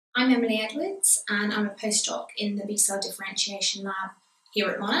I'm Emily Edwards, and I'm a postdoc in the B-cell differentiation lab here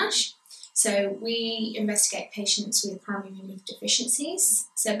at Monash. So we investigate patients with primary immunodeficiencies.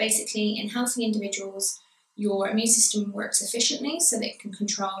 So basically, in healthy individuals, your immune system works efficiently so that it can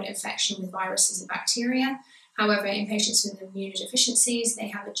control infection with viruses and bacteria. However, in patients with immunodeficiencies, they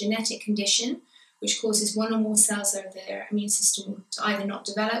have a genetic condition which causes one or more cells of their immune system to either not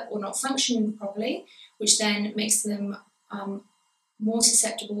develop or not function properly, which then makes them more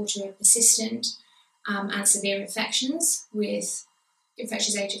susceptible to persistent and severe infections with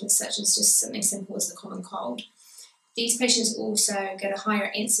infectious agents such as just something simple as the common cold. These patients also get a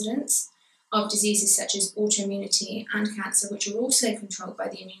higher incidence of diseases such as autoimmunity and cancer, which are also controlled by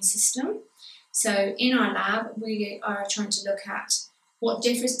the immune system. So in our lab, we are trying to look at what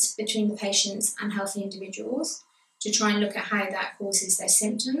differs between the patients and healthy individuals to try and look at how that causes their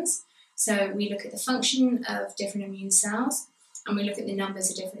symptoms. So we look at the function of different immune cells, and we look at the numbers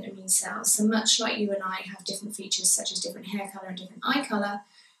of different immune cells. So much like you and I have different features such as different hair colour and different eye colour,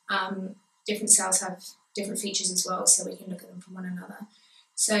 different cells have different features as well, so we can look at them from one another.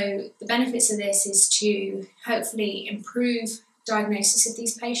 So the benefits of this is to hopefully improve diagnosis of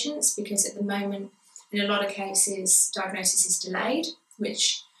these patients, because at the moment, in a lot of cases, diagnosis is delayed,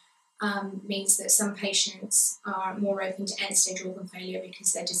 which means that some patients are more open to end-stage organ failure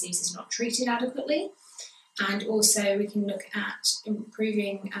because their disease is not treated adequately. And also we can look at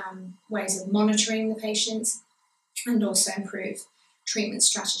improving ways of monitoring the patients and also improve treatment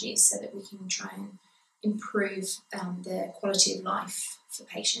strategies so that we can try and improve the quality of life for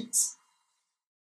patients.